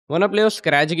Wanna play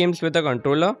Scratch games with a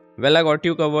controller? Well, I got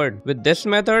you covered. With this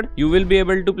method, you will be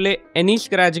able to play any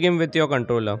Scratch game with your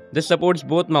controller. This supports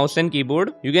both mouse and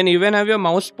keyboard. You can even have your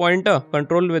mouse pointer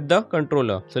controlled with the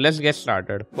controller. So let's get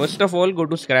started. First of all, go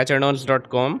to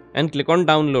scratchaddons.com and click on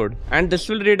download. And this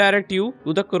will redirect you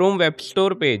to the Chrome Web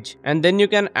Store page. And then you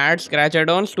can add Scratch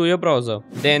add-ons to your browser.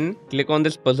 Then click on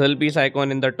this puzzle piece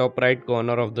icon in the top right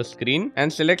corner of the screen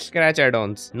and select Scratch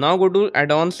add-ons. Now go to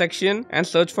add-ons section and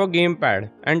search for GamePad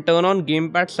and turn on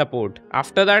GamePad support.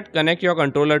 After that, connect your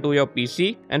controller to your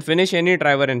PC and finish any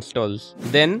driver installs.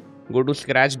 Then go to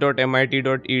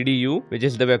scratch.mit.edu, which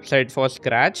is the website for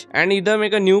Scratch, and either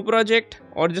make a new project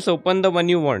or just open the one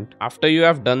you want. After you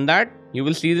have done that, you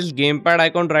will see this gamepad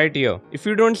icon right here. If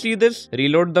you don't see this,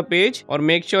 reload the page or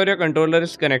make sure your controller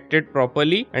is connected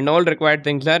properly and all required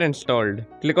things are installed.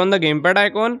 Click on the gamepad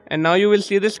icon and now you will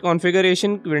see this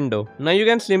configuration window. Now you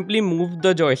can simply move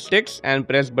the joysticks and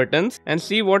press buttons and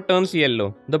see what turns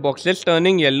yellow. The boxes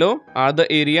turning yellow are the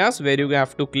areas where you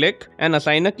have to click and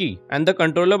assign a key. And the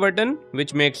controller button,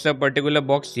 which makes a particular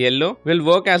box yellow, will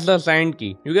work as the assigned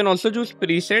key. You can also choose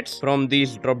presets from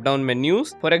these drop-down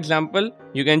menus. For example,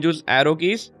 you can choose arrow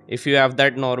keys if you have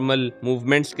that normal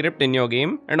movement script in your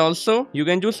game, and also you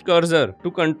can choose cursor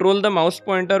to control the mouse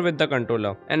pointer with the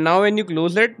controller. And now when you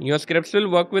close it, your scripts will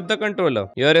work with the controller.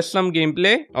 Here is some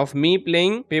gameplay of me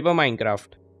playing Paper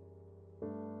Minecraft.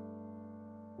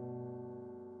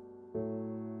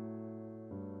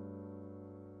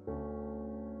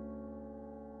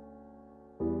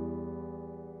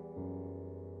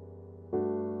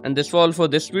 And this was all for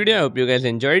this video. I hope you guys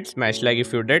enjoyed. Smash like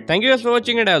if you did. Thank you guys for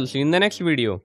watching and I'll see you in the next video.